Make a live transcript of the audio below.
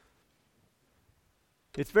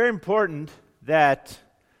It's very important that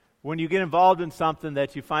when you get involved in something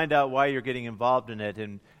that you find out why you're getting involved in it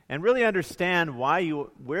and really understand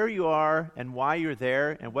where you are and why you're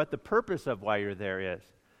there and what the purpose of why you're there is.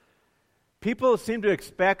 People seem to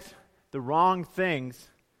expect the wrong things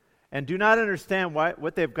and do not understand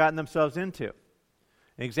what they've gotten themselves into.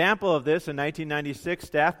 An example of this, in 1996,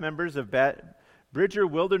 staff members of Bridger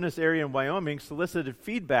Wilderness Area in Wyoming solicited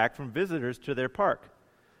feedback from visitors to their park.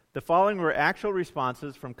 The following were actual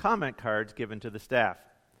responses from comment cards given to the staff.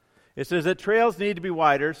 It says that trails need to be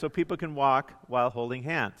wider so people can walk while holding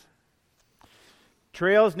hands.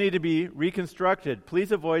 Trails need to be reconstructed.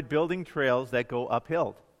 Please avoid building trails that go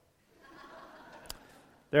uphill.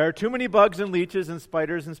 There are too many bugs and leeches and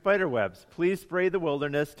spiders and spider webs. Please spray the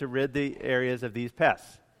wilderness to rid the areas of these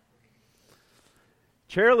pests.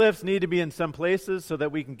 Chairlifts need to be in some places so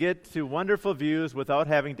that we can get to wonderful views without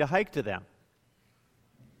having to hike to them.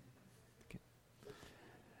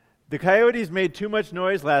 The coyotes made too much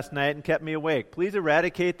noise last night and kept me awake. Please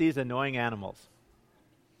eradicate these annoying animals.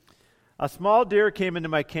 A small deer came into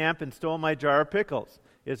my camp and stole my jar of pickles.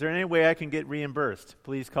 Is there any way I can get reimbursed?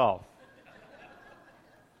 Please call.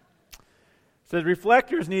 It says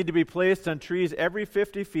reflectors need to be placed on trees every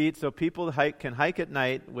 50 feet so people can hike at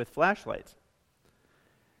night with flashlights.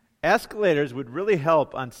 Escalators would really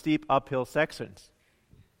help on steep uphill sections.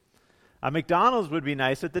 A McDonald's would be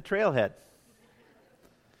nice at the trailhead.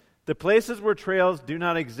 The places where trails do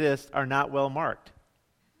not exist are not well marked.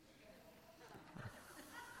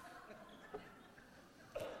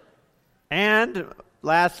 And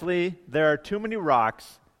lastly, there are too many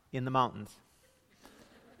rocks in the mountains.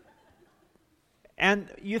 And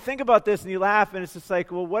you think about this and you laugh, and it's just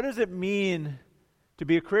like, well, what does it mean to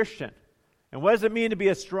be a Christian? And what does it mean to be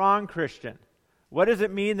a strong Christian? What does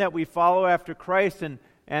it mean that we follow after Christ?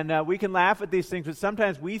 And we can laugh at these things, but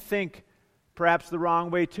sometimes we think perhaps the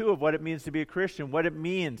wrong way too of what it means to be a Christian, what it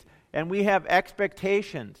means. And we have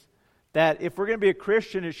expectations that if we're going to be a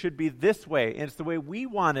Christian, it should be this way, and it's the way we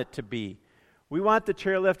want it to be. We want the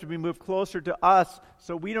chairlift to be moved closer to us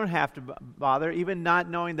so we don't have to bother, even not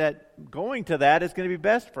knowing that going to that is going to be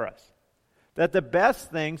best for us. That the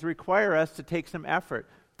best things require us to take some effort.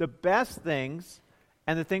 The best things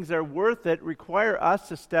and the things that are worth it require us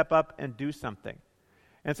to step up and do something.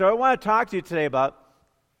 And so I want to talk to you today about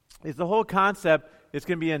is the whole concept. It's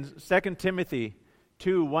going to be in 2 Timothy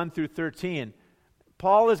 2, 1 through 13.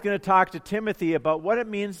 Paul is going to talk to Timothy about what it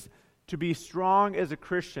means to be strong as a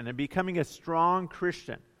Christian and becoming a strong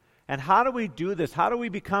Christian. And how do we do this? How do we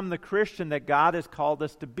become the Christian that God has called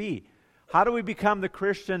us to be? How do we become the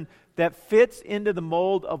Christian that fits into the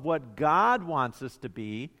mold of what God wants us to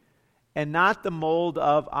be and not the mold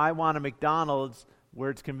of I want a McDonald's where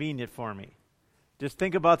it's convenient for me? Just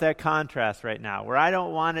think about that contrast right now, where I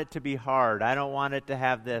don't want it to be hard. I don't want it to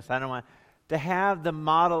have this. I don't want to have the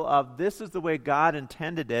model of this is the way God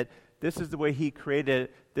intended it. This is the way He created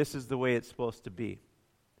it. This is the way it's supposed to be.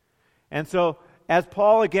 And so, as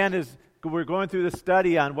Paul, again, we're going through the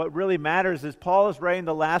study on what really matters, is Paul is writing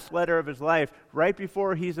the last letter of his life right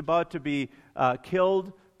before he's about to be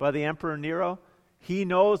killed by the Emperor Nero. He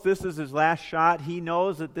knows this is his last shot. He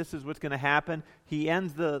knows that this is what's going to happen. He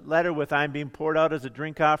ends the letter with, I'm being poured out as a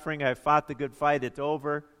drink offering. I've fought the good fight. It's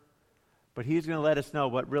over. But he's going to let us know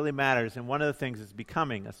what really matters. And one of the things is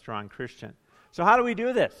becoming a strong Christian. So how do we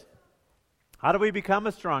do this? How do we become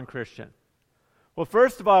a strong Christian? Well,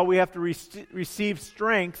 first of all, we have to receive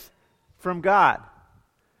strength from God.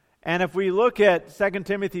 And if we look at 2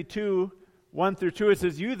 Timothy 2, 1 through 2, it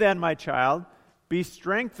says, You then, my child, be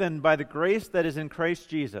strengthened by the grace that is in Christ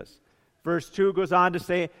Jesus. Verse 2 goes on to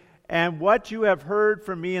say, And what you have heard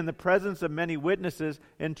from me in the presence of many witnesses,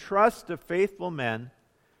 entrust to faithful men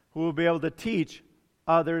who will be able to teach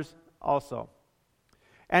others also.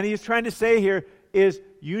 And he's trying to say here is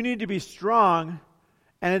you need to be strong,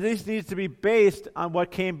 and this needs to be based on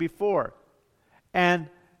what came before. And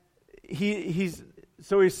he's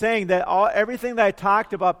saying that everything that I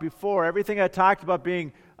talked about before, everything I talked about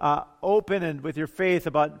being open and with your faith,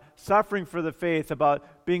 about suffering for the faith,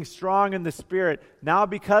 about being strong in the Spirit, now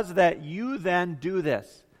because of that, you then do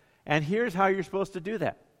this. And here's how you're supposed to do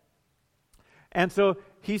that. And so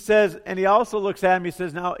he says, and he also looks at him, he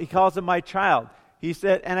says, now he calls him my child. He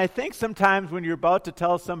said, and I think sometimes when you're about to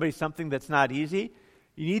tell somebody something that's not easy,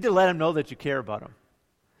 you need to let them know that you care about them.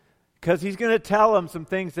 Because he's going to tell them some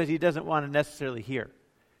things that he doesn't want to necessarily hear.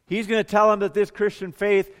 He's going to tell them that this Christian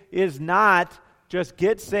faith is not just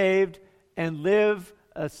get saved and live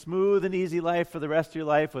a smooth and easy life for the rest of your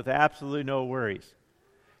life with absolutely no worries.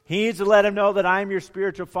 He needs to let him know that I am your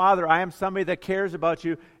spiritual father. I am somebody that cares about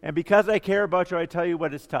you. And because I care about you, I tell you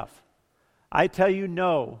what is tough. I tell you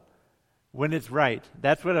no when it's right.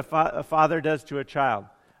 That's what a father does to a child,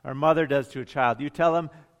 or mother does to a child. You tell them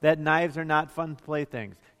that knives are not fun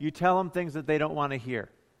playthings. You tell them things that they don't want to hear.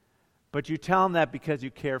 But you tell them that because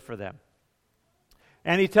you care for them.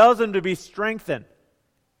 And he tells them to be strengthened.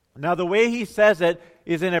 Now, the way he says it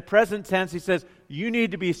is in a present tense. He says, you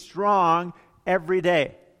need to be strong every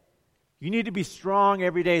day. You need to be strong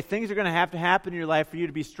every day. Things are going to have to happen in your life for you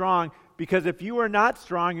to be strong, because if you are not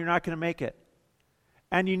strong, you're not going to make it.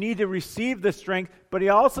 And you need to receive the strength, but he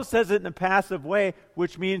also says it in a passive way,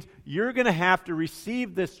 which means you're going to have to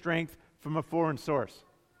receive this strength from a foreign source.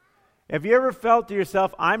 Have you ever felt to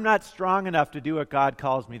yourself, I'm not strong enough to do what God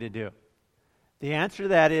calls me to do? The answer to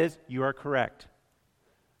that is, you are correct.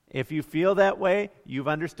 If you feel that way, you've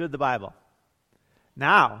understood the Bible.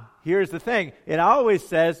 Now, here's the thing. It always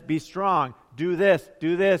says, be strong, do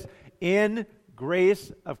this, in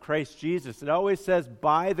grace of Christ Jesus. It always says,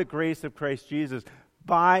 by the grace of Christ Jesus,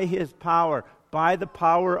 by his power, by the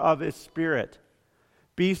power of his Spirit.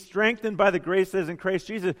 Be strengthened by the grace that is in Christ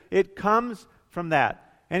Jesus. It comes from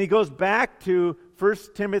that. And he goes back to 2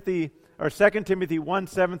 Timothy 1,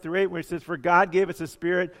 7 through 8, where he says, for God gave us a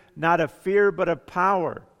spirit not of fear, but of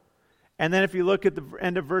power. And then if you look at the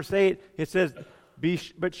end of verse 8, it says,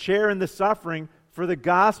 but share in the suffering for the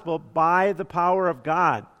gospel by the power of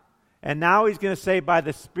God. And now he's going to say, by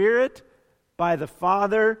the Spirit, by the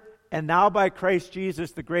Father, and now by Christ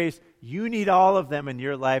Jesus, the grace. You need all of them in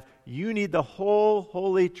your life. You need the whole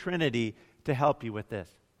Holy Trinity to help you with this.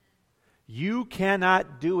 You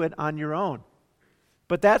cannot do it on your own.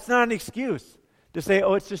 But that's not an excuse to say,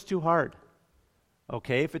 oh, it's just too hard.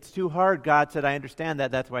 Okay, if it's too hard, God said, I understand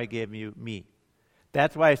that. That's why he gave you me.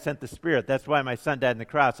 That's why I sent the Spirit. That's why my son died on the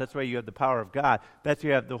cross. That's why you have the power of God. That's why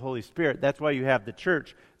you have the Holy Spirit. That's why you have the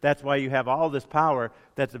church. That's why you have all this power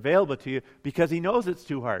that's available to you, because he knows it's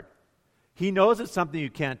too hard. He knows it's something you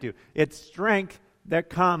can't do. It's strength that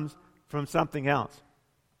comes from something else.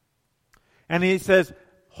 And he says,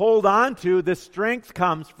 hold on to, the strength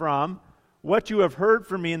comes from what you have heard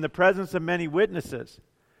from me in the presence of many witnesses.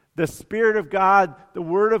 The Spirit of God, the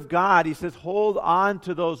Word of God, he says, hold on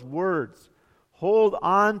to those words. Hold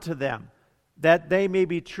on to them, that they may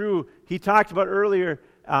be true. He talked about earlier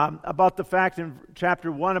about the fact in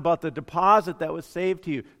chapter 1 about the deposit that was saved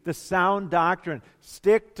to you, the sound doctrine.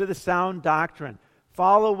 Stick to the sound doctrine.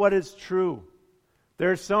 Follow what is true.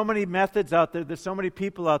 There are so many methods out there. There's so many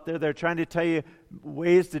people out there that are trying to tell you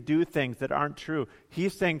ways to do things that aren't true.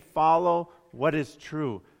 He's saying follow what is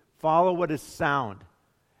true. Follow what is sound.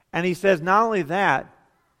 And he says not only that,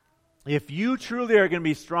 if you truly are going to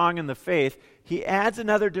be strong in the faith, he adds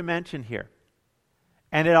another dimension here.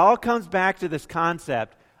 And it all comes back to this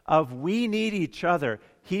concept of we need each other.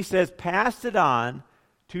 He says, pass it on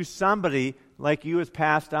to somebody like you has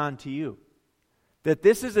passed on to you. That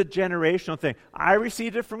this is a generational thing. I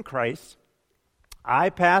received it from Christ. I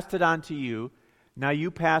passed it on to you. Now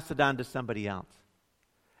you pass it on to somebody else.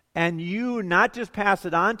 And you not just pass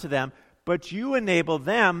it on to them, but you enable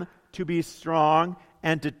them to be strong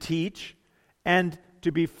and to teach and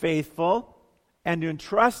to be faithful and to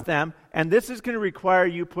entrust them. And this is going to require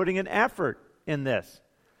you putting an effort in this,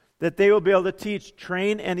 that they will be able to teach,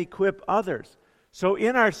 train, and equip others. So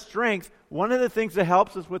in our strength, one of the things that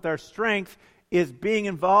helps us with our strength is being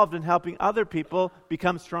involved in helping other people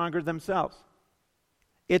become stronger themselves.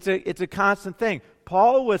 It's a constant thing.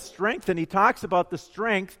 Paul was strengthened. He talks about the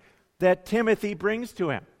strength that Timothy brings to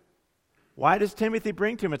him. Why does Timothy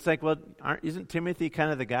bring to him? It's like, well, isn't Timothy kind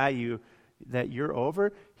of the guy that you're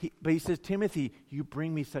over? But he says, Timothy, you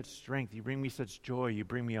bring me such strength. You bring me such joy. You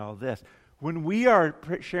bring me all this. When we are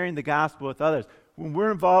sharing the gospel with others, when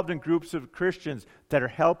we're involved in groups of Christians that are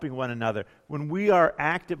helping one another, when we are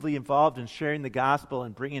actively involved in sharing the gospel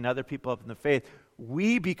and bringing other people up in the faith,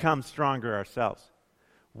 we become stronger ourselves.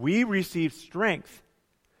 We receive strength.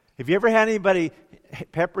 Have you ever had anybody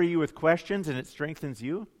pepper you with questions and it strengthens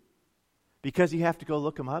you? Because you have to go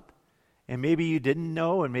look them up. And maybe you didn't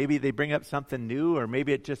know, and maybe they bring up something new, or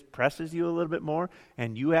maybe it just presses you a little bit more,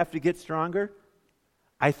 and you have to get stronger.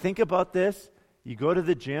 I think about this. You go to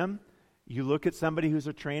the gym, you look at somebody who's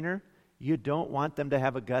a trainer, you don't want them to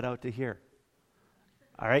have a gut out to here.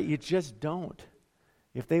 All right? You just don't.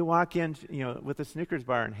 If they walk in, with a Snickers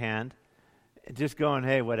bar in hand, just going,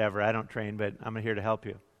 hey, whatever, I don't train, but I'm here to help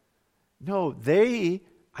you. No,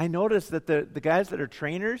 I notice that the guys that are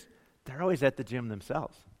trainers, they're always at the gym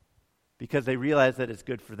themselves because they realize that it's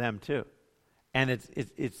good for them too. And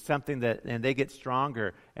it's something that, and they get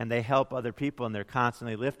stronger and they help other people and they're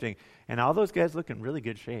constantly lifting. And all those guys look in really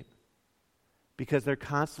good shape because they're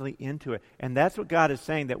constantly into it. And that's what God is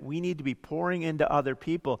saying, that we need to be pouring into other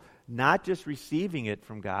people, not just receiving it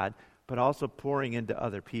from God, but also pouring into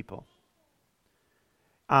other people.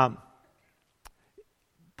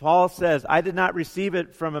 Paul says, I did not receive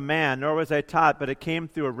it from a man, nor was I taught, but it came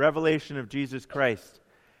through a revelation of Jesus Christ.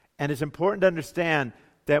 And it's important to understand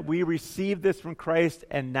that we receive this from Christ,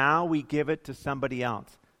 and now we give it to somebody else,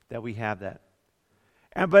 that we have that.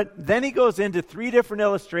 But then he goes into 3 different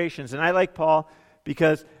illustrations, and I like Paul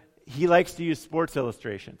because he likes to use sports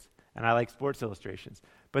illustrations, and I like sports illustrations.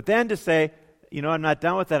 But then to say, I'm not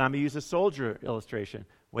done with that, I'm going to use a soldier illustration.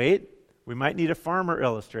 Wait, we might need a farmer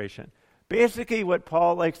illustration. Basically, what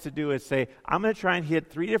Paul likes to do is say, I'm going to try and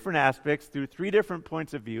hit 3 different aspects through 3 different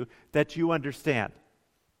points of view that you understand.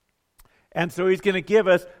 And so he's going to give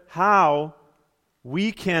us how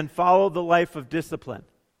we can follow the life of discipline.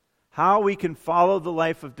 How we can follow the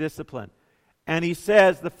life of discipline. And he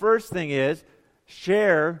says the first thing is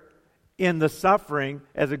share in the suffering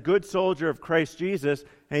as a good soldier of Christ Jesus.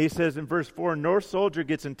 And he says in verse 4, no soldier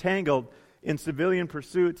gets entangled in civilian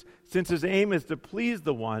pursuits, since his aim is to please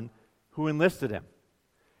the one who enlisted him.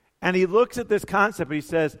 And he looks at this concept, and he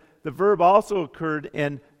says the verb also occurred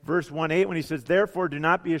in verse 1:8 when he says, therefore do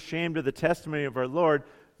not be ashamed of the testimony of our Lord,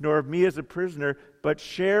 nor of me as a prisoner, but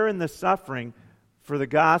share in the suffering for the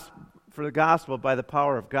gospel by the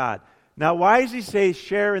power of God. Now, why does he say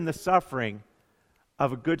share in the suffering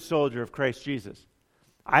of a good soldier of Christ Jesus?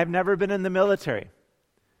 I've never been in the military,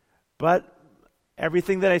 but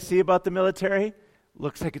everything that I see about the military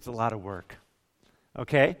looks like it's a lot of work.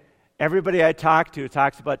 Okay? Everybody I talk to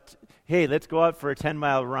talks about, hey, let's go out for a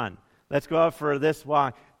 10-mile run. Let's go out for this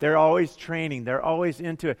walk. They're always training. They're always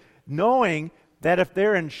into it, knowing that if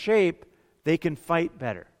they're in shape, they can fight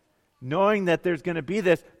better. Knowing that there's going to be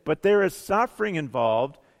this, but there is suffering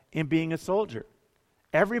involved in being a soldier.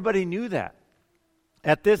 Everybody knew that.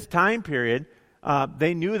 At this time period,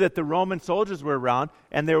 they knew that the Roman soldiers were around,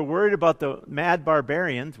 and they were worried about the mad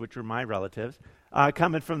barbarians, which were my relatives,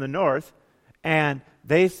 coming from the north. And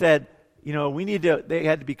they said, they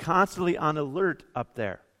had to be constantly on alert up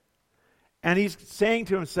there. And he's saying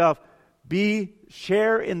to himself,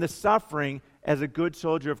 share in the suffering as a good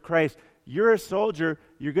soldier of Christ. You're a soldier,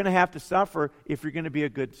 you're going to have to suffer if you're going to be a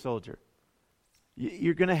good soldier.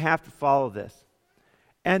 You're going to have to follow this.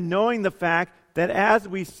 And knowing the fact that as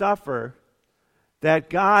we suffer,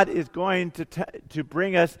 that God is going to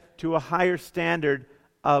bring us to a higher standard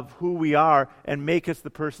of who we are and make us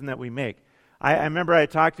the person that we make. I remember I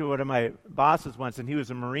talked to one of my bosses once, and he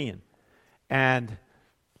was a Marine. And,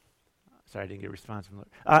 sorry, I didn't get a response from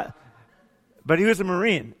him. But he was a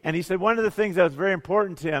Marine. And he said one of the things that was very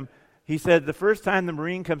important to him, he said the first time the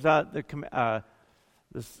Marine comes out, the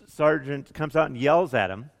sergeant comes out and yells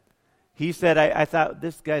at him, he said, I thought,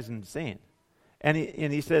 this guy's insane. And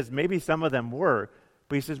he says, maybe some of them were,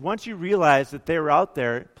 but he says, once you realize that they were out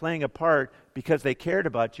there playing a part because they cared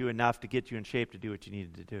about you enough to get you in shape to do what you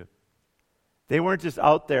needed to do. They weren't just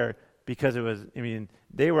out there because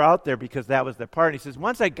they were out there because that was their part. And he says,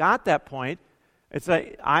 once I got that point, it's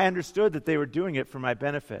like I understood that they were doing it for my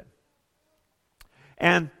benefit.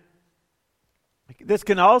 And this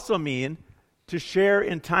can also mean to share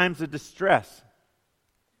in times of distress.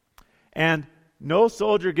 And no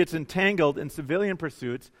soldier gets entangled in civilian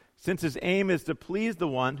pursuits, since his aim is to please the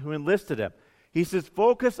one who enlisted him. He says,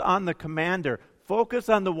 focus on the commander. Focus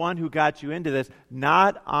on the one who got you into this,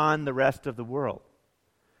 not on the rest of the world.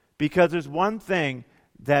 Because there's one thing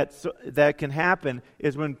that can happen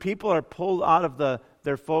is when people are pulled out of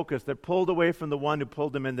their focus, they're pulled away from the one who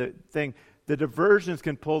pulled them in the thing, the diversions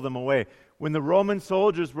can pull them away. When the Roman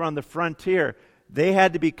soldiers were on the frontier, they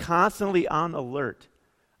had to be constantly on alert.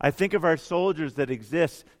 I think of our soldiers that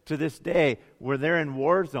exist to this day where they're in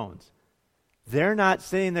war zones. They're not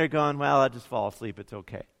sitting there going, well, I'll just fall asleep, it's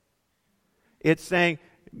okay. It's saying,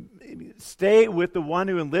 stay with the one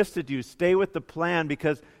who enlisted you. Stay with the plan,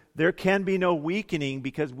 because there can be no weakening,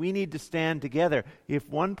 because we need to stand together. If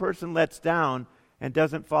one person lets down and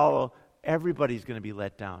doesn't follow, everybody's going to be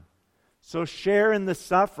let down. So share in the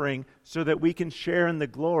suffering so that we can share in the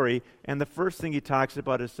glory. And the first thing he talks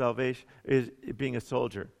about is salvation, is being a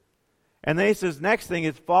soldier. And then he says, next thing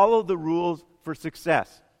is follow the rules for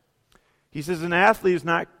success. He says an athlete is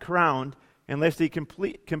not crowned unless he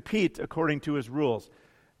compete according to his rules.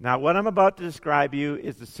 Now, what I'm about to describe you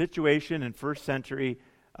is the situation in first century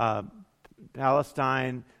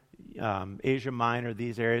Palestine, Asia Minor,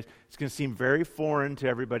 these areas. It's going to seem very foreign to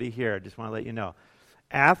everybody here. I just want to let you know.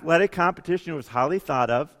 Athletic competition was highly thought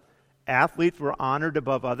of. Athletes were honored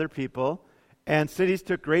above other people. And cities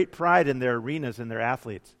took great pride in their arenas and their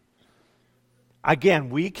athletes. Again,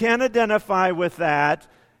 we can identify with that.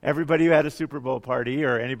 Everybody who had a Super Bowl party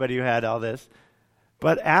or anybody who had all this.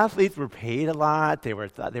 But athletes were paid a lot. They were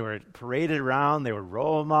paraded around. They were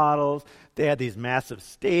role models. They had these massive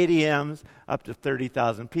stadiums, up to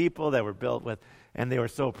 30,000 people that were built with, and they were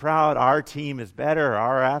so proud. Our team is better.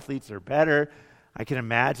 Our athletes are better. I can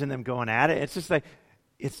imagine them going at it. It's just like,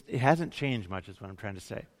 it hasn't changed much is what I'm trying to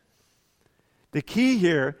say. The key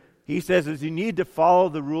here, he says, is you need to follow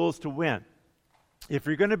the rules to win. If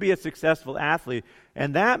you're going to be a successful athlete,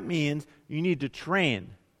 and that means you need to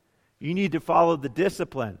train. You need to follow the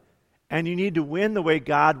discipline, and you need to win the way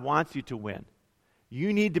God wants you to win.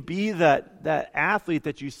 You need to be that athlete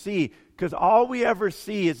that you see, because all we ever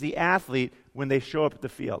see is the athlete when they show up at the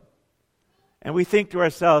field. And we think to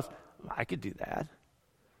ourselves, I could do that.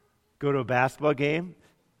 Go to a basketball game,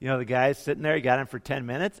 the guy's sitting there, you got him for 10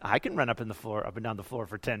 minutes. I can run up and down the floor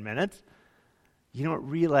for 10 minutes. You don't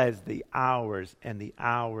realize the hours and the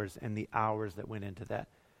hours and the hours that went into that.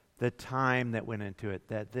 The time that went into it,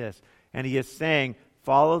 And he is saying,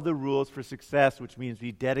 follow the rules for success, which means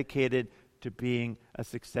be dedicated to being a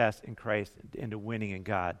success in Christ and to winning in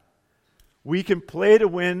God. We can play to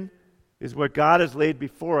win is what God has laid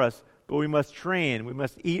before us, but we must train, we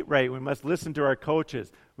must eat right, we must listen to our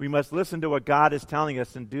coaches, we must listen to what God is telling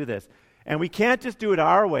us and do this. And we can't just do it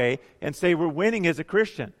our way and say we're winning as a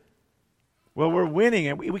Christian. Well, we're winning,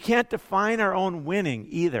 and we can't define our own winning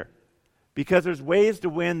either. Because there's ways to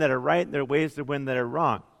win that are right and there are ways to win that are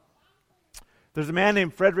wrong. There's a man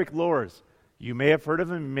named Frederick Loers. You may have heard of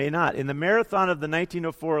him, you may not. In the marathon of the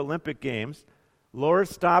 1904 Olympic Games, Loers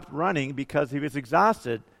stopped running because he was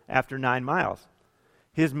exhausted after 9 miles.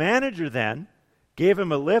 His manager then gave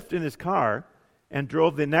him a lift in his car and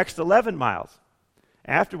drove the next 11 miles,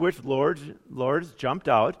 after which Loers jumped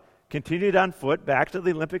out, continued on foot back to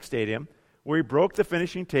the Olympic Stadium, where he broke the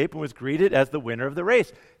finishing tape and was greeted as the winner of the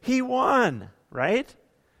race. He won, right?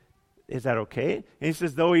 Is that okay? And he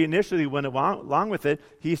says, though he initially went along with it,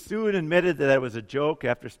 he soon admitted that it was a joke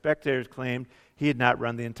after spectators claimed he had not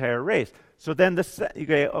run the entire race. So then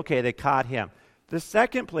they caught him. The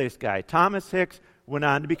second place guy, Thomas Hicks, went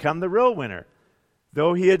on to become the real winner,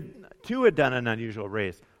 though he had done an unusual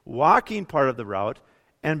race, walking part of the route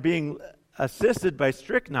and being assisted by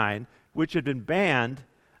strychnine, which had been banned.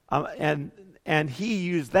 And he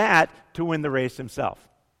used that to win the race himself.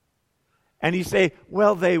 And you say,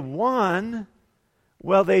 well, they won.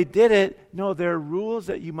 Well, they did it. No, there are rules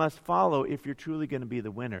that you must follow if you're truly going to be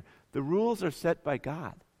the winner. The rules are set by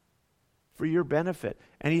God for your benefit.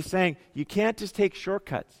 And he's saying, you can't just take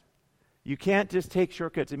shortcuts. You can't just take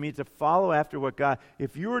shortcuts. It means to follow after what God.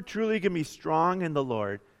 If you are truly going to be strong in the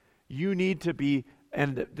Lord, you need to be,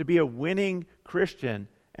 and to be a winning Christian,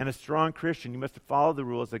 and a strong Christian, you must follow the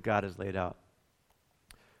rules that God has laid out.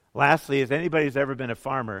 Lastly, as anybody who's ever been a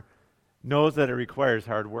farmer knows that it requires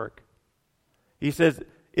hard work. He says,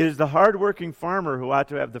 it is the hardworking farmer who ought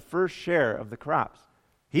to have the first share of the crops.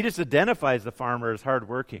 He just identifies the farmer as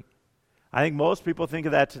hardworking. I think most people think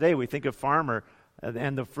of that today. We think of farmer,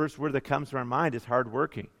 and the first word that comes to our mind is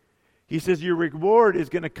hardworking. He says, your reward is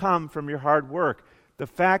going to come from your hard work. The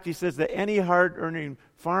fact, he says, that any hard-earning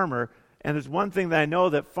farmer. And there's one thing that I know,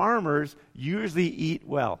 that farmers usually eat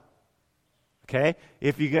well. Okay?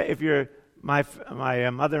 My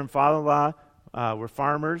mother and father-in-law were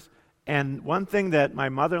farmers, and one thing that my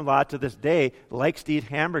mother-in-law to this day likes to eat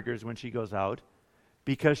hamburgers when she goes out,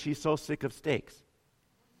 because she's so sick of steaks.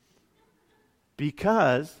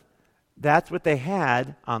 Because that's what they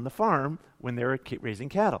had on the farm when they were raising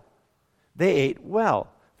cattle. They ate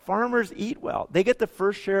well. Farmers eat well. They get the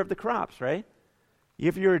first share of the crops, right?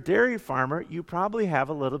 If you're a dairy farmer, you probably have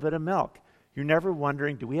a little bit of milk. You're never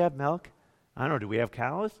wondering, do we have milk? I don't know, do we have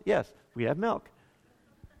cows? Yes, we have milk.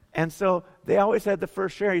 And so they always had the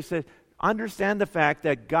first share. He said, understand the fact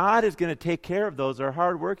that God is going to take care of those that are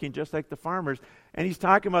hardworking, just like the farmers. And he's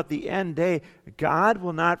talking about the end day. God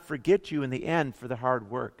will not forget you in the end for the hard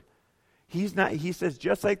work. He says,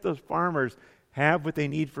 just like those farmers have what they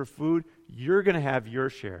need for food, you're going to have your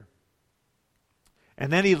share.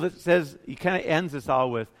 And then he says, he kind of ends this all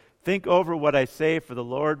with, think over what I say, for the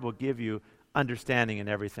Lord will give you understanding in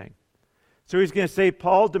everything. So he's going to say,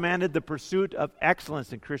 Paul demanded the pursuit of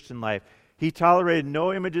excellence in Christian life. He tolerated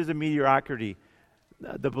no images of mediocrity.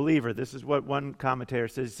 The believer, this is what one commentator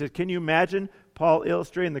says. He says, can you imagine Paul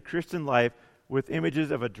illustrating the Christian life with images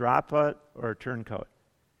of a drop putt or a turncoat?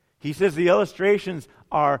 He says the illustrations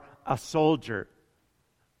are a soldier,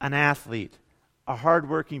 an athlete, a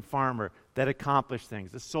hardworking farmer that accomplished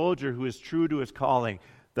things, the soldier who is true to his calling,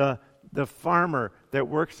 the farmer that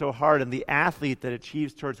works so hard, and the athlete that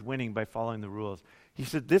achieves towards winning by following the rules. He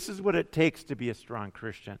said, this is what it takes to be a strong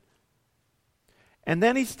Christian. And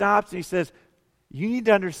then he stops and he says, you need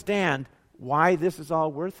to understand why this is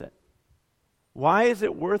all worth it. Why is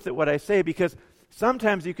it worth it what I say? Because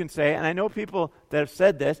sometimes you can say, and I know people that have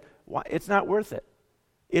said this, it's not worth it.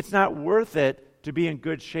 It's not worth it to be in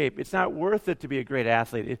good shape. It's not worth it to be a great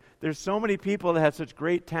athlete. There's so many people that have such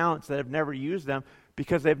great talents that have never used them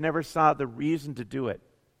because they've never saw the reason to do it.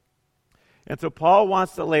 And so Paul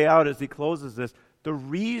wants to lay out as he closes this, the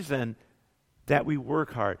reason that we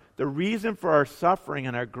work hard, the reason for our suffering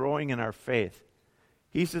and our growing in our faith.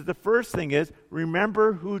 He says the first thing is,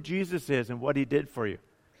 remember who Jesus is and what he did for you.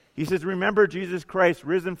 He says, remember Jesus Christ,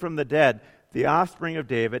 risen from the dead, the offspring of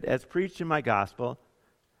David, as preached in my gospel.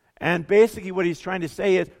 And basically what he's trying to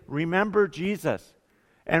say is, remember Jesus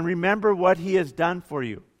and remember what he has done for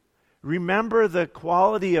you. Remember the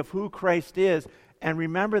quality of who Christ is, and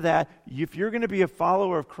remember that if you're going to be a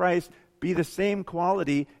follower of Christ, be the same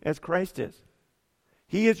quality as Christ is.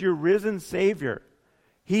 He is your risen Savior.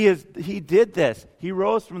 He did this. He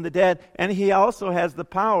rose from the dead, and he also has the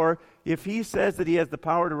power. If he says that he has the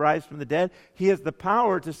power to rise from the dead, he has the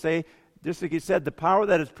power to say, just like he said, the power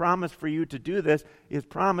that is promised for you to do this is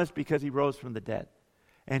promised because he rose from the dead.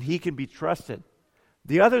 And he can be trusted.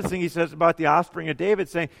 The other thing he says about the offspring of David,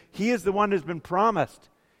 saying he is the one who's been promised.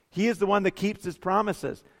 He is the one that keeps his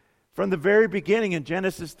promises. From the very beginning in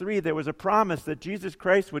Genesis 3, there was a promise that Jesus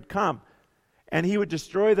Christ would come and he would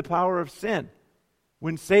destroy the power of sin.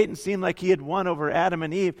 When Satan seemed like he had won over Adam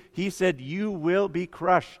and Eve, he said, you will be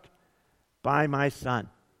crushed by my son.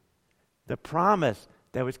 The promise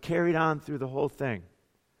that was carried on through the whole thing.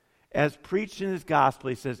 As preached in his gospel,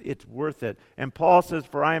 he says, it's worth it. And Paul says,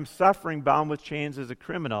 for I am suffering bound with chains as a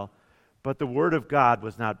criminal, but the word of God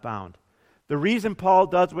was not bound. The reason Paul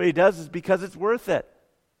does what he does is because it's worth it.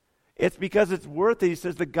 It's because it's worth it. He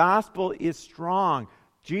says the gospel is strong.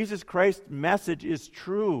 Jesus Christ's message is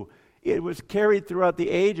true. It was carried throughout the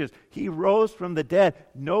ages. He rose from the dead.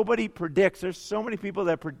 Nobody predicts. There's so many people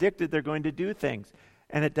that predicted they're going to do things,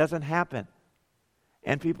 and it doesn't happen.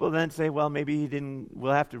 And people then say, well, maybe he didn't,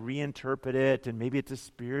 we'll have to reinterpret it, and maybe it's a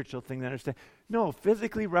spiritual thing to understand. No,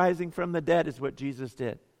 physically rising from the dead is what Jesus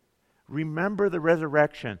did. Remember the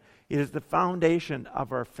resurrection. It is the foundation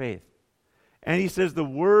of our faith. And he says the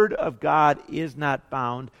word of God is not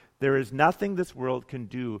bound. There is nothing this world can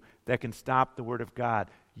do that can stop the word of God.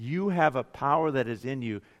 You have a power that is in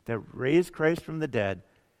you that raised Christ from the dead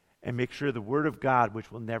and make sure the word of God,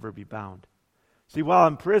 which will never be bound. See, while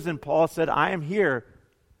in prison, Paul said, I am here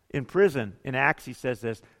in prison. In Acts, he says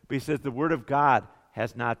this, but he says the word of God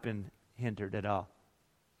has not been hindered at all.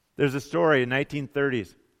 There's a story in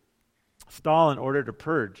 1930s. Stalin ordered a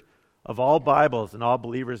purge of all Bibles and all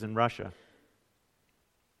believers in Russia.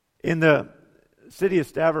 In the city of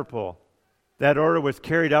Stavropol, that order was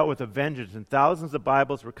carried out with a vengeance, and thousands of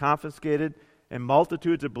Bibles were confiscated, and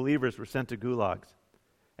multitudes of believers were sent to gulags.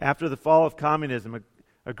 After the fall of communism,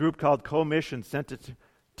 a group called Commission sent a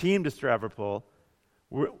team to Stavropol.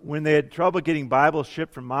 When they had trouble getting Bibles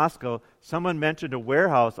shipped from Moscow, someone mentioned a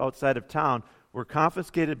warehouse outside of town where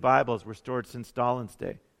confiscated Bibles were stored since Stalin's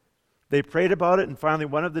day. They prayed about it, and finally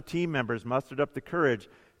one of the team members mustered up the courage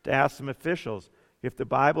to ask some officials if the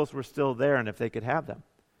Bibles were still there and if they could have them.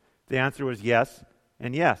 The answer was yes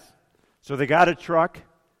and yes. So they got a truck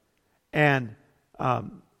and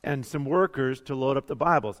some workers to load up the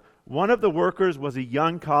Bibles. One of the workers was a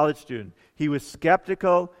young college student. He was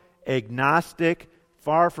skeptical, agnostic,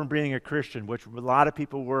 far from being a Christian, which a lot of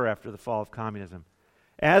people were after the fall of communism.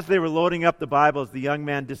 As they were loading up the Bibles, the young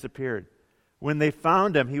man disappeared. When they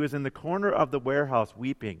found him, he was in the corner of the warehouse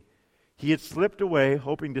weeping. He had slipped away,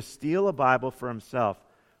 hoping to steal a Bible for himself.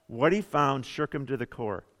 What he found shook him to the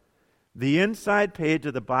core. The inside page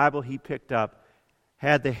of the Bible he picked up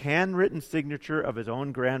had the handwritten signature of his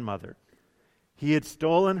own grandmother. He had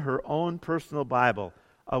stolen her own personal Bible,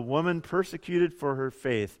 a woman persecuted for her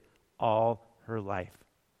faith all her life.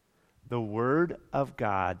 The Word of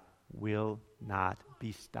God will not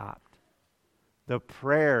be stopped. The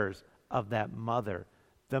prayers of that mother,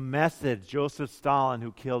 the message, Joseph Stalin,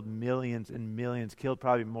 who killed millions and millions, killed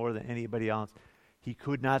probably more than anybody else, he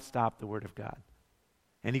could not stop the Word of God.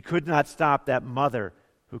 And he could not stop that mother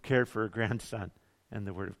who cared for her grandson and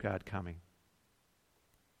the Word of God coming.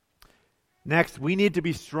 Next, we need to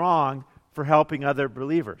be strong for helping other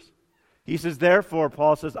believers. He says, therefore,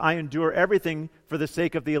 Paul says, I endure everything for the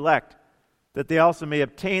sake of the elect, that they also may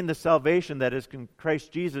obtain the salvation that is in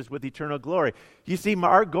Christ Jesus with eternal glory. You see,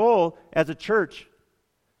 our goal as a church,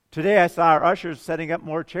 today I saw our ushers setting up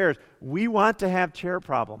more chairs. We want to have chair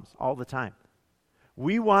problems all the time.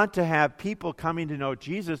 We want to have people coming to know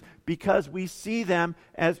Jesus because we see them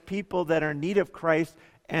as people that are in need of Christ,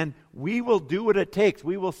 and we will do what it takes.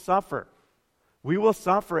 We will suffer. We will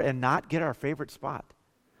suffer and not get our favorite spot.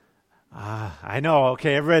 I know,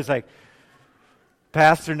 okay, everybody's like,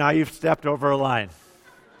 Pastor, now you've stepped over a line.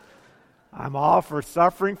 I'm all for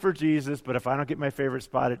suffering for Jesus, but if I don't get my favorite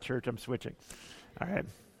spot at church, I'm switching. All right.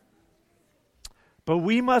 But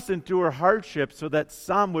we must endure hardship so that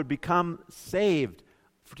some would become saved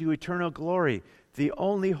to eternal glory, the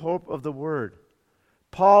only hope of the Word.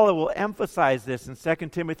 Paul will emphasize this in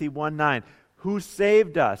 2 Timothy 1:9, who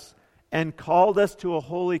saved us and called us to a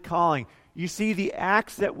holy calling. You see, the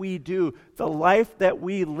acts that we do, the life that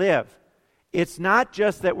we live, it's not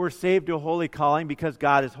just that we're saved to a holy calling because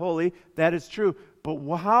God is holy. That is true. But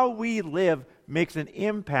how we live makes an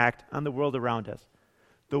impact on the world around us.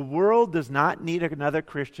 The world does not need another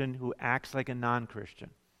Christian who acts like a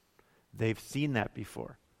non-Christian. They've seen that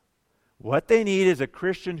before. What they need is a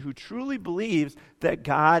Christian who truly believes that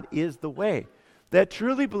God is the way. That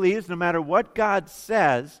truly believes no matter what God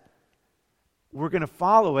says, we're going to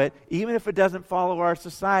follow it, even if it doesn't follow our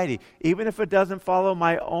society, even if it doesn't follow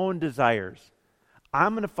my own desires.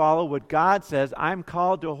 I'm going to follow what God says. I'm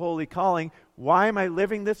called to a holy calling. Why am I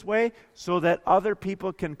living this way? So that other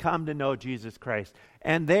people can come to know Jesus Christ.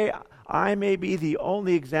 And I may be the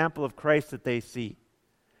only example of Christ that they see.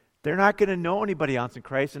 They're not going to know anybody else in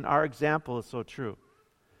Christ, and our example is so true.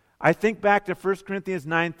 I think back to 1 Corinthians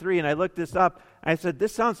 9:3, and I looked this up, and I said,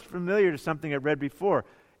 this sounds familiar to something I read before.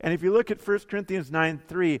 And if you look at 1 Corinthians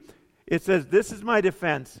 9:3, it says, this is my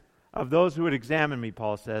defense of those who would examine me,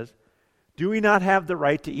 Paul says. Do we not have the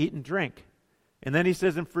right to eat and drink? And then he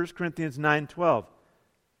says in 1 Corinthians 9:12,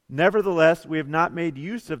 nevertheless, we have not made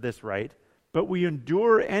use of this right, but we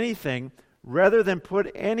endure anything rather than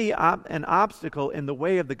put an obstacle in the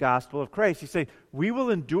way of the gospel of Christ. He says, we will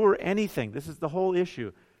endure anything. This is the whole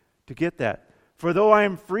issue, to get that. For though I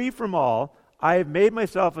am free from all, I have made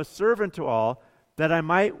myself a servant to all, that I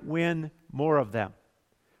might win more of them.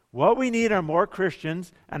 What we need are more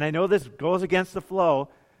Christians, and I know this goes against the flow,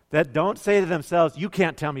 that don't say to themselves, you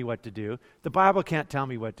can't tell me what to do. The Bible can't tell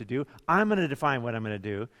me what to do. I'm going to define what I'm going to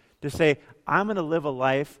do. To say, I'm going to live a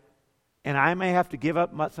life, and I may have to give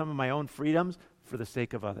up some of my own freedoms for the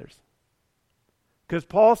sake of others. Because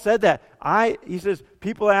Paul said that. He says,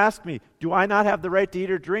 people ask me, do I not have the right to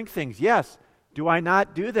eat or drink things? Yes. Do I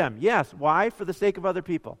not do them? Yes. Why? For the sake of other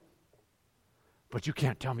people. But you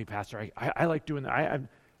can't tell me, Pastor, I like doing that.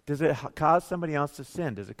 Does it cause somebody else to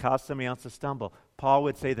sin? Does it cause somebody else to stumble? Paul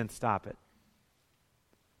would say, then stop it.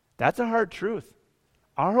 That's a hard truth.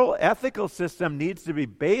 Our whole ethical system needs to be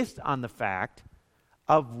based on the fact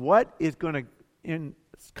of what is going to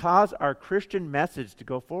cause our Christian message to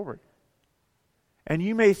go forward. And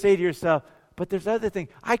you may say to yourself, but there's other things.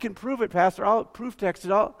 I can prove it, Pastor. I'll proof text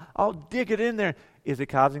it. I'll dig it in there. Is it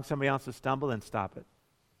causing somebody else to stumble? Then stop it.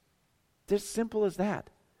 It's as simple as that.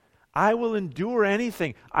 I will endure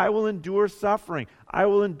anything. I will endure suffering. I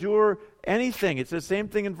will endure anything. It's the same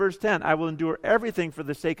thing in verse 10. I will endure everything for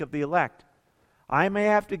the sake of the elect. I may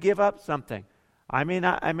have to give up something. I may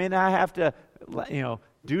not have to,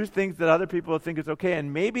 do things that other people think is okay.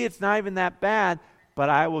 And maybe it's not even that bad, but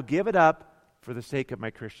I will give it up for the sake of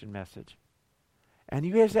my Christian message. And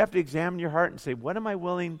you guys have to examine your heart and say, what am I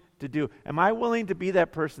willing to do? Am I willing to be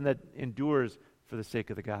that person that endures for the sake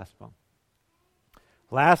of the gospel?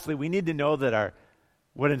 Lastly, we need to know that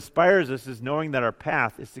what inspires us is knowing that our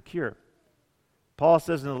path is secure. Paul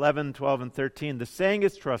says in 11, 12, and 13, the saying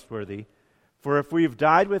is trustworthy, for if we have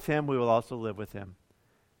died with him, we will also live with him.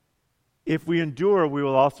 If we endure, we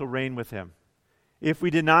will also reign with him. If we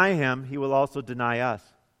deny him, he will also deny us.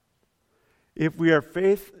 If we are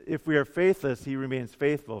faithless, he remains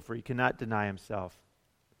faithful, for he cannot deny himself.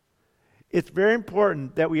 It's very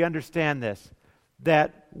important that we understand this,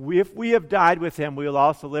 that if we have died with him, we will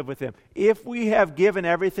also live with him. If we have given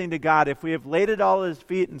everything to God, if we have laid it all at his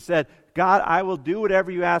feet and said, God, I will do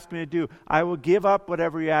whatever you ask me to do. I will give up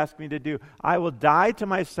whatever you ask me to do. I will die to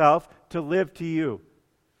myself to live to you.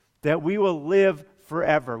 That we will live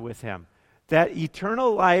forever with him. That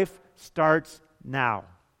eternal life starts now.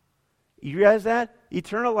 You realize that?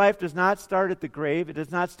 Eternal life does not start at the grave. It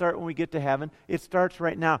does not start when we get to heaven. It starts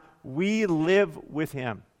right now. We live with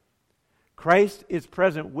him. Christ is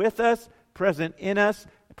present with us, present in us,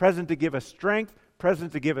 present to give us strength,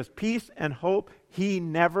 present to give us peace and hope. He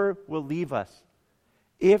never will leave us.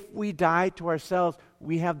 If we die to ourselves,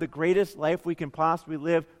 we have the greatest life we can possibly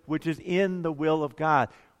live, which is in the will of God.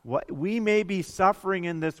 We may be suffering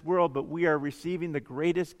in this world, but we are receiving the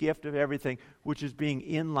greatest gift of everything, which is being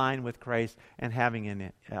in line with Christ and having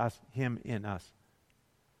him in us.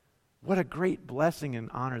 What a great blessing and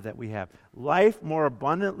honor that we have. Life more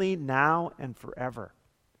abundantly now and forever.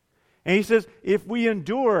 And he says, if we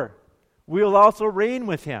endure, we will also reign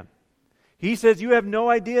with him. He says, you have no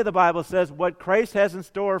idea, the Bible says, what Christ has in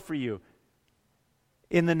store for you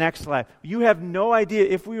in the next life. You have no idea.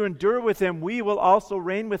 If we endure with him, we will also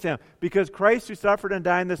reign with him. Because Christ, who suffered and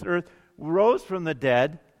died on this earth, rose from the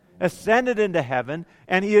dead, ascended into heaven,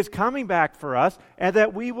 and he is coming back for us, and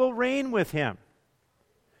that we will reign with him.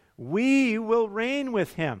 We will reign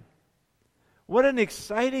with him. What an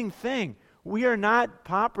exciting thing. We are not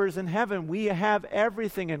paupers in heaven. We have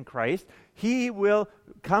everything in Christ. He will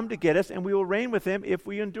come to get us, and we will reign with him if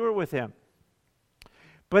we endure with him.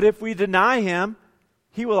 But if we deny him,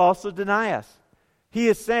 he will also deny us. He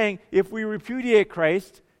is saying, if we repudiate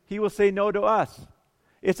Christ, he will say no to us.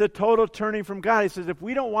 It's a total turning from God. He says, if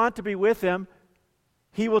we don't want to be with him,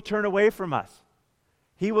 he will turn away from us.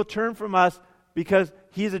 He will turn from us because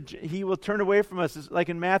he will turn away from us. It's like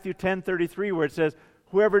in Matthew 10:33, where it says,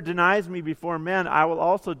 whoever denies me before men, I will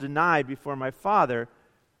also deny before my Father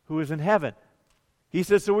who is in heaven. He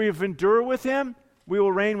says, so if we endure with him, we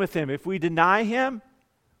will reign with him. If we deny him,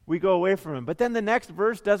 we go away from him. But then the next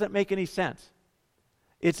verse doesn't make any sense.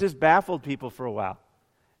 It's just baffled people for a while.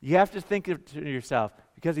 You have to think to yourself,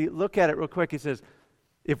 because you look at it real quick. He says,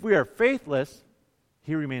 if we are faithless,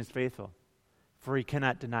 he remains faithful, for he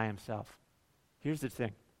cannot deny himself. Here's the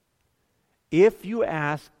thing. If you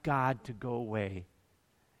ask God to go away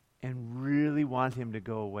and really want him to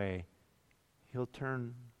go away, he'll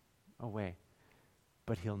turn away.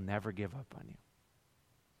 But he'll never give up on you.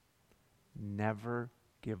 Never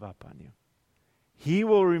give up on you. He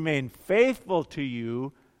will remain faithful to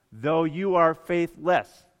you, though you are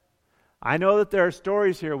faithless. I know that there are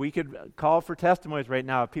stories here. We could call for testimonies right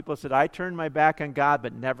now. People said, I turned my back on God,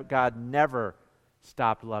 but God never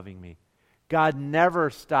stopped loving me. God never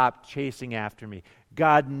stopped chasing after me.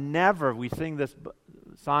 God never, we sing this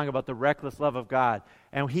song about the reckless love of God,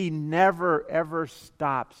 and he never, ever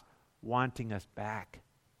stops wanting us back.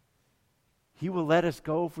 He will let us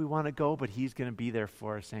go if we want to go, but he's going to be there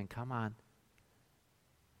for us saying, come on.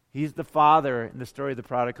 He's the father in the story of the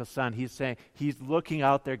prodigal son. He's saying, he's looking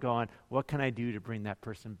out there going, what can I do to bring that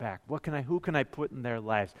person back? Who can I put in their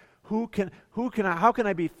lives? How can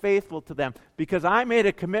I be faithful to them? Because I made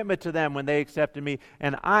a commitment to them when they accepted me,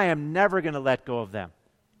 and I am never going to let go of them.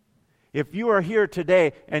 If you are here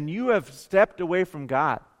today and you have stepped away from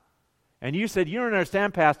God, and you said, you don't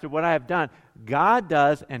understand, Pastor, what I have done, God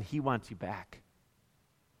does, and he wants you back.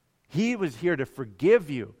 He was here to forgive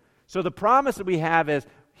you. So the promise that we have is,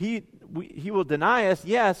 he will deny us,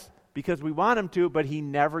 yes, because we want him to, but he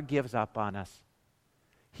never gives up on us.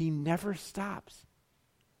 He never stops.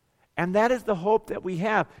 And that is the hope that we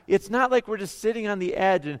have. It's not like we're just sitting on the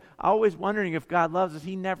edge and always wondering if God loves us.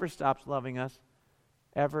 He never stops loving us.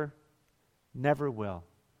 Ever. Never will.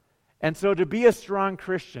 And so to be a strong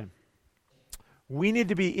Christian, we need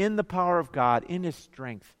to be in the power of God, in his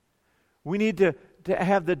strength. We need to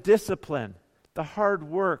have the discipline, the hard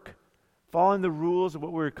work, following the rules of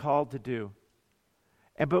what we're called to do.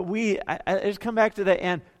 But I just come back to the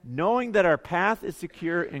end, knowing that our path is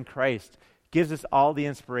secure in Christ gives us all the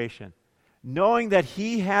inspiration. Knowing that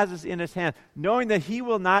he has us in his hand, knowing that he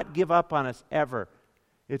will not give up on us ever.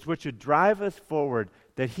 It's what should drive us forward,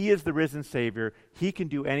 that he is the risen Savior. He can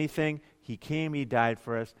do anything. He came, he died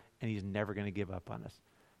for us, and he's never going to give up on us.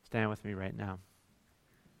 Stand with me right now.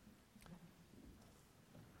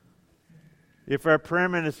 If our prayer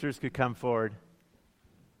ministers could come forward.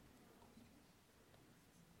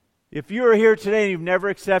 If you are here today and you've never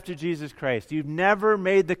accepted Jesus Christ, you've never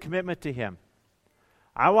made the commitment to him,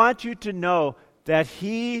 I want you to know that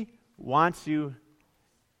he wants you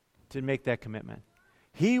to make that commitment.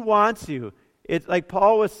 He wants you. It's like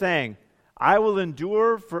Paul was saying, I will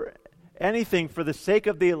endure for anything for the sake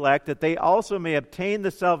of the elect, that they also may obtain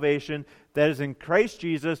the salvation that is in Christ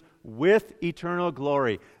Jesus with eternal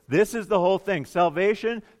glory. This is the whole thing.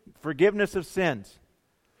 Salvation, forgiveness of sins.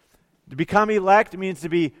 To become elect means to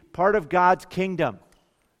be part of God's kingdom,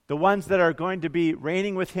 the ones that are going to be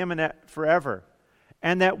reigning with him forever.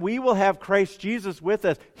 And that we will have Christ Jesus with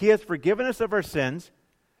us. He has forgiven us of our sins.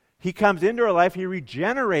 He comes into our life. He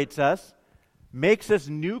regenerates us, makes us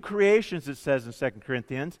new creations, it says in 2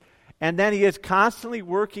 Corinthians. And then he is constantly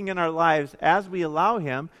working in our lives as we allow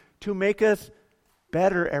him to make us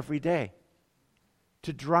better every day,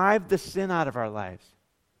 to drive the sin out of our lives,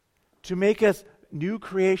 to make us new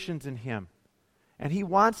creations in him. And he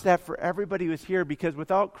wants that for everybody who's here, because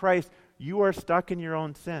without Christ, you are stuck in your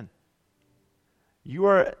own sin. You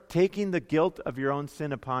are taking the guilt of your own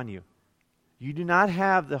sin upon you. You do not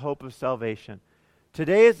have the hope of salvation.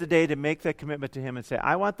 Today is the day to make that commitment to him and say,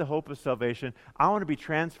 I want the hope of salvation. I want to be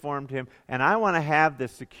transformed to him, and I want to have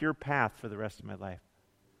this secure path for the rest of my life.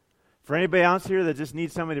 For anybody else here that just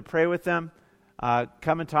needs somebody to pray with them,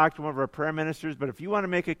 come and talk to one of our prayer ministers. But if you want to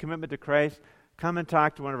make a commitment to Christ, come and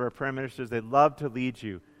talk to one of our prayer ministers. They'd love to lead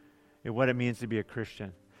you in what it means to be a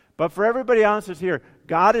Christian. But for everybody else that's here,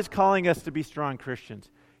 God is calling us to be strong Christians.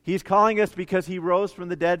 He's calling us because he rose from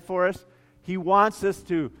the dead for us. He wants us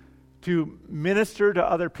to minister to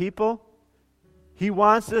other people. He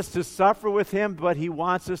wants us to suffer with him, but he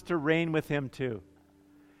wants us to reign with him too.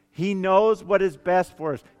 He knows what is best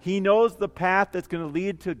for us. He knows the path that's going to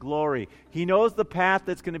lead to glory. He knows the path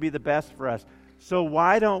that's going to be the best for us. So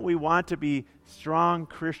why don't we want to be strong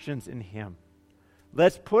Christians in him?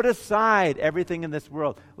 Let's put aside everything in this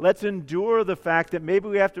world. Let's endure the fact that maybe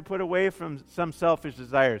we have to put away from some selfish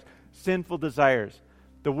desires, sinful desires.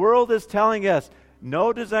 The world is telling us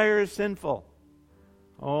no desire is sinful.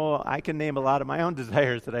 Oh, I can name a lot of my own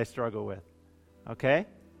desires that I struggle with. Okay?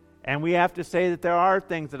 And we have to say that there are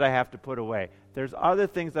things that I have to put away. There's other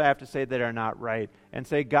things that I have to say that are not right. And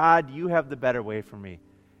say, God, you have the better way for me.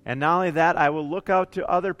 And not only that, I will look out to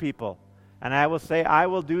other people. And I will say, I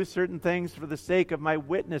will do certain things for the sake of my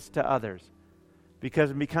witness to others.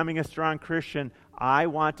 Because in becoming a strong Christian, I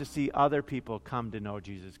want to see other people come to know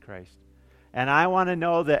Jesus Christ. And I want to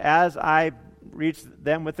know that as I reach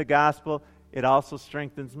them with the gospel, it also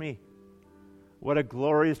strengthens me. What a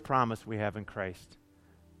glorious promise we have in Christ.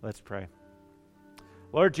 Let's pray.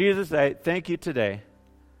 Lord Jesus, I thank you today.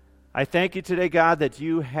 I thank you today, God, that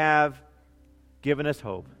you have given us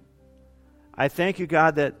hope. I thank you,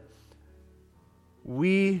 God, that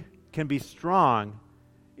we can be strong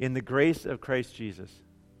in the grace of Christ Jesus.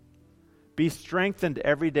 Be strengthened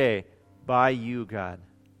every day by you, God.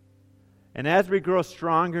 And as we grow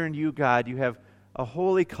stronger in you, God, you have a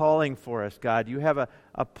holy calling for us, God. You have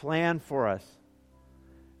a plan for us.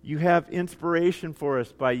 You have inspiration for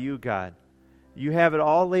us by you, God. You have it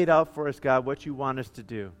all laid out for us, God, what you want us to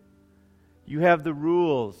do. You have the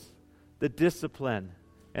rules, the discipline,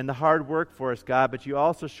 and the hard work for us, God, but you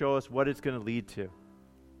also show us what it's going to lead to.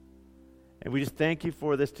 And we just thank you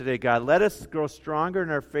for this today, God. Let us grow stronger in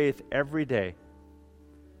our faith every day.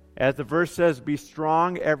 As the verse says, be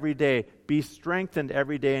strong every day. Be strengthened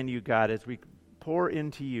every day in you, God, as we pour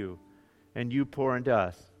into you and you pour into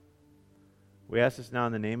us. We ask this now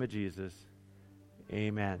in the name of Jesus.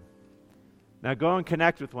 Amen. Now go and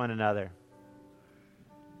connect with one another.